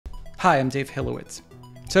Hi, I'm Dave Hilowitz.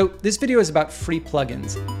 So this video is about free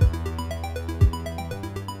plugins.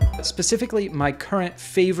 Specifically, my current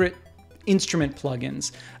favorite instrument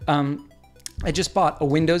plugins. I just bought a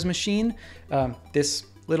Windows machine, this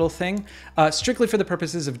little thing, strictly for the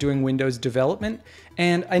purposes of doing Windows development,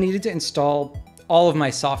 and I needed to install all of my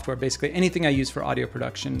software, basically anything I use for audio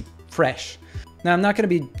production, fresh. Now, I'm not going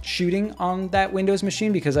to be shooting on that Windows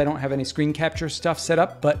machine because I don't have any screen capture stuff set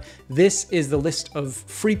up, but this is the list of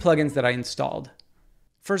free plugins that I installed.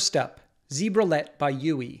 First up, Zebralette by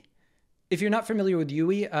UE. If you're not familiar with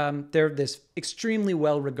UE, they're this extremely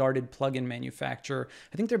well-regarded plugin manufacturer.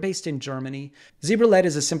 I think they're based in Germany. Zebralette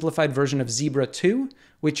is a simplified version of Zebra 2,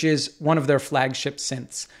 which is one of their flagship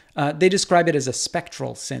synths. They describe it as a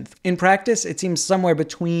spectral synth. In practice, it seems somewhere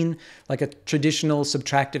between like a traditional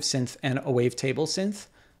subtractive synth and a wavetable synth.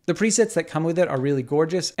 The presets that come with it are really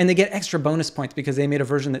gorgeous, and they get extra bonus points because they made a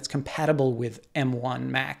version that's compatible with M1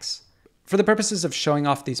 Max. For the purposes of showing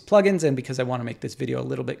off these plugins, and because I want to make this video a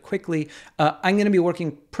little bit quickly, I'm going to be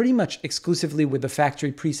working pretty much exclusively with the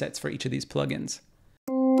factory presets for each of these plugins.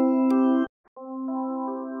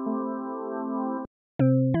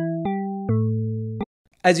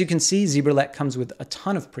 As you can see, Zebralette comes with a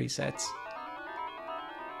ton of presets.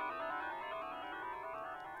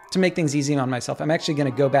 To make things easy on myself, I'm actually going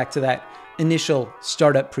to go back to that initial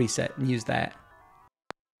startup preset and use that.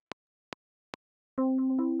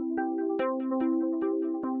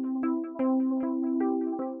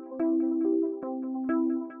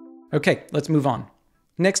 Okay, let's move on.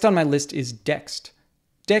 Next on my list is Dexed.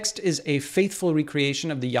 Dext is a faithful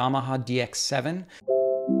recreation of the Yamaha DX7.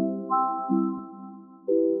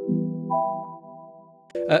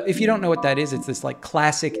 If you don't know what that is, it's this like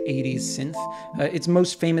classic 80s synth. It's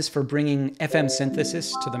most famous for bringing FM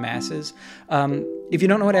synthesis to the masses. If you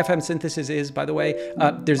don't know what FM synthesis is, by the way,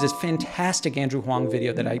 there's this fantastic Andrew Huang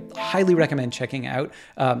video that I highly recommend checking out,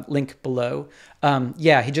 link below.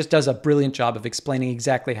 Yeah, he just does a brilliant job of explaining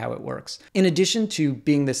exactly how it works. In addition to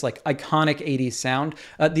being this like iconic 80s sound,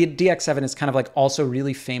 the DX7 is kind of like also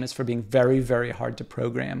really famous for being very, very hard to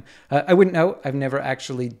program. I wouldn't know, I've never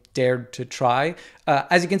actually dared to try.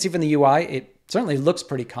 As you can see from the UI, it certainly looks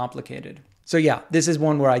pretty complicated. So yeah, this is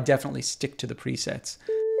one where I definitely stick to the presets.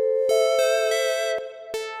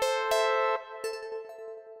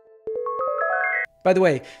 By the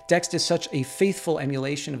way, Dext is such a faithful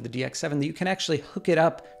emulation of the DX7 that you can actually hook it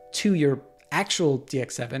up to your actual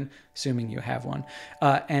DX7, assuming you have one,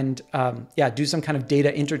 and yeah, do some kind of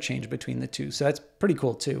data interchange between the two. So that's pretty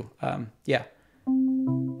cool too. Yeah.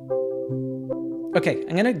 Okay,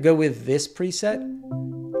 I'm gonna go with this preset.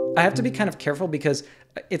 I have to be kind of careful because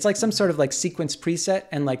it's like some sort of like sequence preset,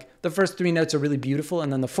 and like the first three notes are really beautiful,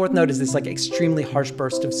 and then the fourth note is this like extremely harsh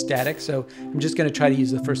burst of static. So I'm just gonna try to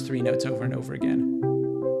use the first three notes over and over again.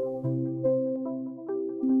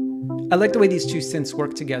 I like the way these two synths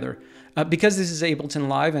work together. Because this is Ableton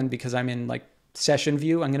Live and because I'm in like session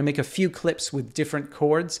view, I'm gonna make a few clips with different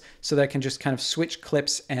chords so that I can just kind of switch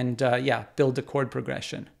clips and yeah, build a chord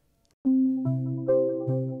progression.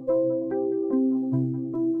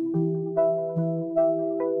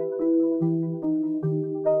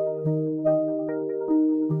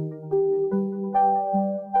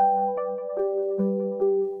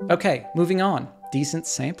 Okay, moving on. Decent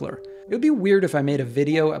Sampler. It would be weird if I made a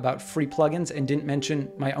video about free plugins and didn't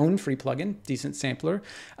mention my own free plugin, Decent Sampler.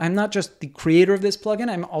 I'm not just the creator of this plugin,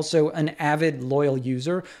 I'm also an avid, loyal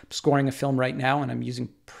user. I'm scoring a film right now and I'm using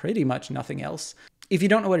pretty much nothing else. If you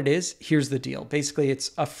don't know what it is, here's the deal. Basically,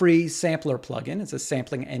 it's a free sampler plugin. It's a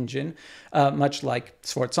sampling engine, much like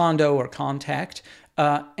Sforzando or Contact.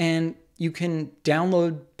 And you can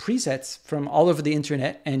download presets from all over the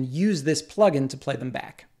internet and use this plugin to play them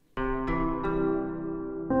back.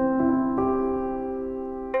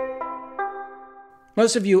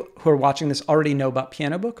 Most of you who are watching this already know about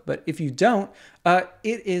Pianobook, but if you don't,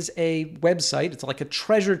 it is a website. It's like a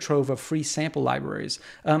treasure trove of free sample libraries,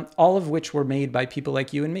 all of which were made by people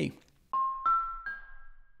like you and me.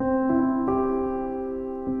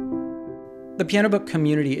 The Pianobook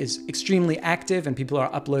community is extremely active and people are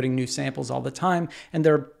uploading new samples all the time, and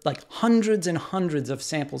there are like hundreds and hundreds of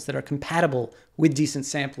samples that are compatible with Decent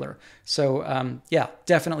Sampler. So yeah,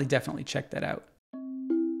 definitely check that out.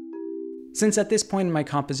 Since at this point in my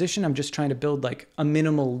composition, I'm just trying to build like a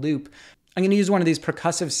minimal loop, I'm going to use one of these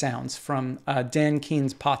percussive sounds from Dan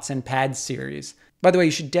Keen's Pots and Pads series. By the way,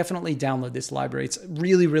 you should definitely download this library. It's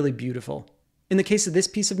really, really beautiful. In the case of this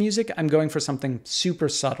piece of music, I'm going for something super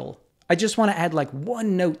subtle. I just want to add like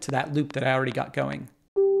one note to that loop that I already got going.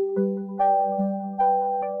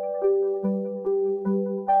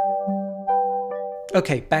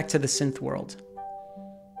 Okay, back to the synth world.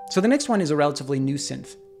 So the next one is a relatively new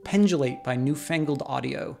synth, Pendulate by Newfangled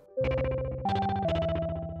Audio.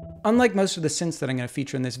 Unlike most of the synths that I'm going to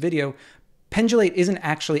feature in this video, Pendulate isn't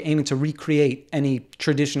actually aiming to recreate any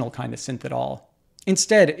traditional kind of synth at all.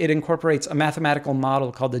 Instead, it incorporates a mathematical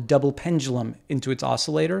model called the double pendulum into its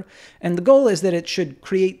oscillator, and the goal is that it should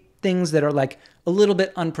create things that are like a little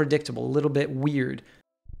bit unpredictable, a little bit weird.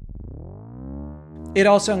 It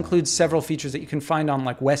also includes several features that you can find on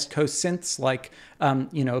like West Coast synths, like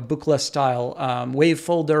Buchla style wave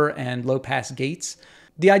folder and low pass gates.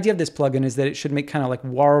 The idea of this plugin is that it should make kind of like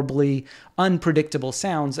warbly, unpredictable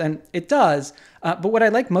sounds, and it does. But what I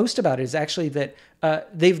like most about it is actually that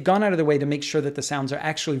they've gone out of their way to make sure that the sounds are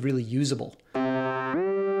actually really usable.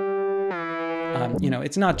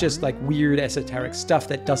 It's not just like weird esoteric stuff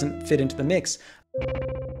that doesn't fit into the mix.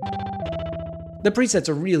 The presets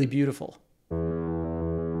are really beautiful.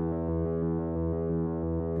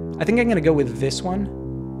 I think I'm going to go with this one.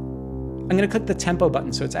 I'm going to click the tempo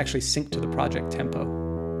button so it's actually synced to the project tempo.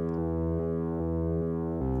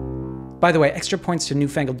 By the way, extra points to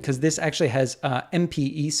Newfangled because this actually has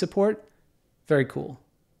MPE support. Very cool.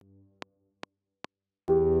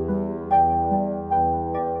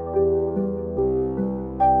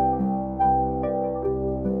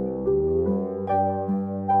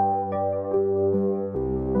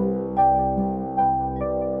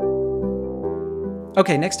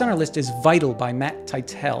 Okay, next on our list is Vital by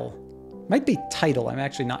Tytel. Might be Tytel, I'm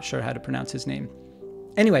actually not sure how to pronounce his name.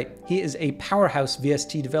 Anyway, he is a powerhouse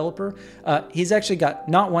VST developer. He's actually got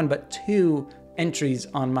not one, but two entries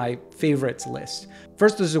on my favorites list.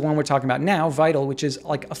 First is the one we're talking about now, Vital, which is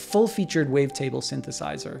like a full-featured wavetable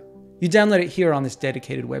synthesizer. You download it here on this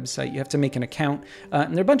dedicated website. You have to make an account,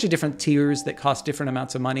 and there are a bunch of different tiers that cost different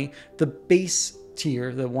amounts of money. The base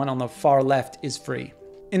tier, the one on the far left, is free.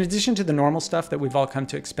 In addition to the normal stuff that we've all come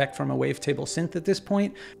to expect from a wavetable synth at this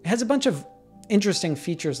point, it has a bunch of interesting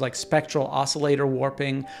features like spectral oscillator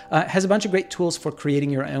warping, has a bunch of great tools for creating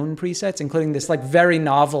your own presets, including this like very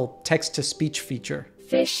novel text-to-speech feature.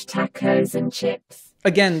 Fish, tacos, and chips.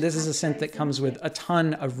 Again, this is a synth that comes with a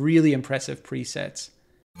ton of really impressive presets.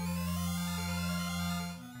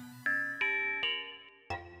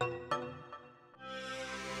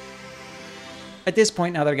 At this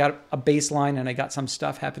point, now that I got a bass line and I got some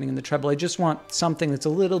stuff happening in the treble, I just want something that's a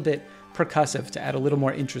little bit percussive to add a little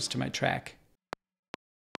more interest to my track.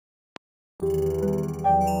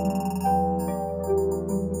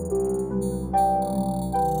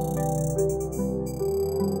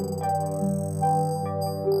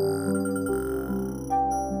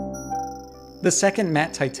 The second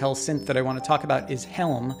Matt Tytel synth that I want to talk about is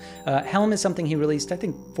Helm. Helm is something he released, I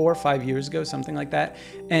think, 4 or 5 years ago, something like that.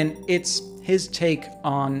 And it's his take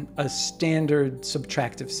on a standard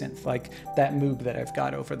subtractive synth, like that Moog that I've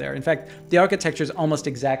got over there. In fact, the architecture is almost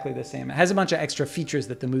exactly the same. It has a bunch of extra features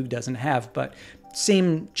that the Moog doesn't have, but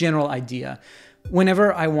same general idea.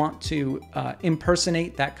 Whenever I want to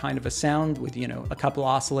impersonate that kind of a sound with, a couple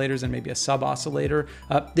oscillators and maybe a sub-oscillator,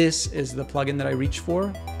 this is the plugin that I reach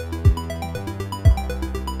for.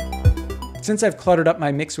 Since I've cluttered up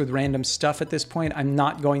my mix with random stuff at this point, I'm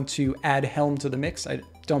not going to add Helm to the mix. I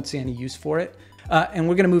don't see any use for it. And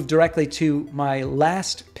we're going to move directly to my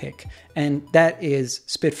last pick, and that is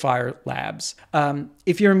Spitfire Labs.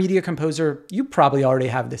 If you're a media composer, you probably already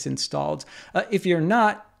have this installed. If you're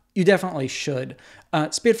not, you definitely should.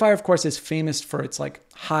 Spitfire, of course, is famous for its like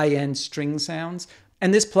high-end string sounds,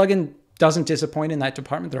 and this plugin doesn't disappoint in that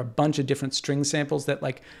department. There are a bunch of different string samples that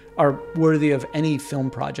like are worthy of any film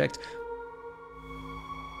project.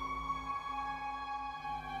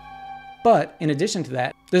 But in addition to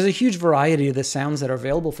that, there's a huge variety of the sounds that are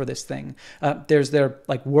available for this thing. There's their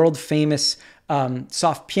like world famous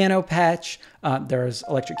soft piano patch. There's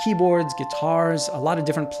electric keyboards, guitars, a lot of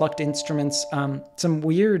different plucked instruments, some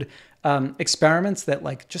weird experiments that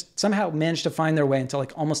like just somehow manage to find their way into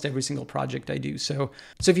like almost every single project I do. So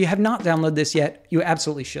if you have not downloaded this yet, you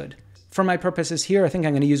absolutely should. For my purposes here, I think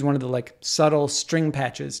I'm going to use one of the like subtle string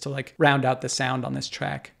patches to like round out the sound on this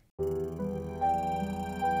track.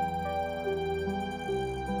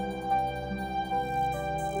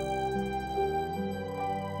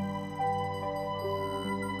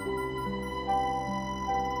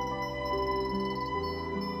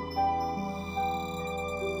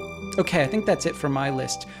 Okay, I think that's it for my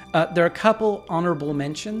list. There are a couple honorable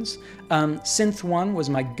mentions. Synth 1 was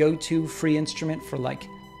my go-to free instrument for like,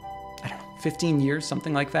 I don't know, 15 years,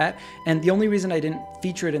 something like that. And the only reason I didn't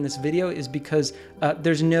feature it in this video is because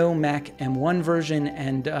there's no Mac M1 version,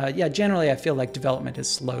 and yeah, generally I feel like development has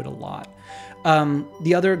slowed a lot.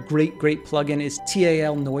 The other great plugin is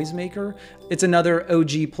Tal Noisemaker. It's another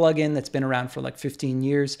OG plugin that's been around for like 15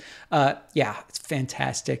 years. Yeah, it's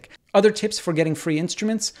fantastic. Other tips for getting free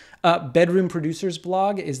instruments. Bedroom Producer's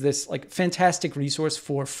blog is this like fantastic resource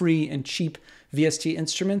for free and cheap VST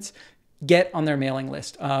instruments. Get on their mailing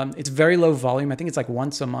list. It's very low volume. I think it's like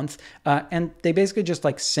once a month. And they basically just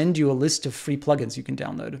like send you a list of free plugins you can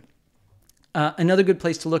download. Another good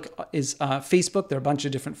place to look is Facebook. There are a bunch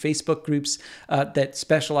of different Facebook groups that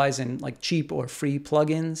specialize in like cheap or free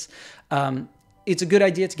plugins. It's a good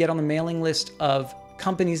idea to get on the mailing list of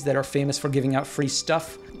companies that are famous for giving out free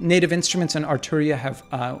stuff. Native Instruments and Arturia have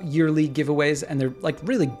yearly giveaways, and they're like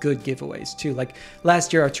really good giveaways too. Like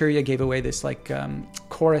last year, Arturia gave away this like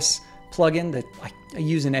chorus plugin that I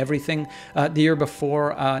use in everything. The year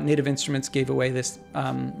before, Native Instruments gave away this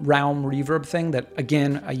Realm reverb thing that,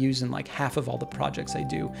 again, I use in like half of all the projects I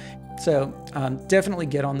do. So definitely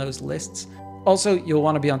get on those lists. Also, you'll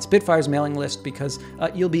want to be on Spitfire's mailing list because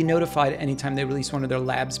you'll be notified anytime they release one of their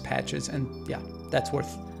Labs patches, and yeah, that's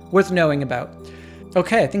worth knowing about.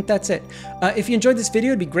 Okay, I think that's it. If you enjoyed this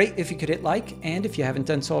video, it'd be great if you could hit like, and if you haven't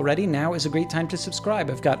done so already, now is a great time to subscribe.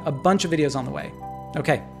 I've got a bunch of videos on the way.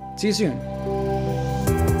 Okay. See you soon.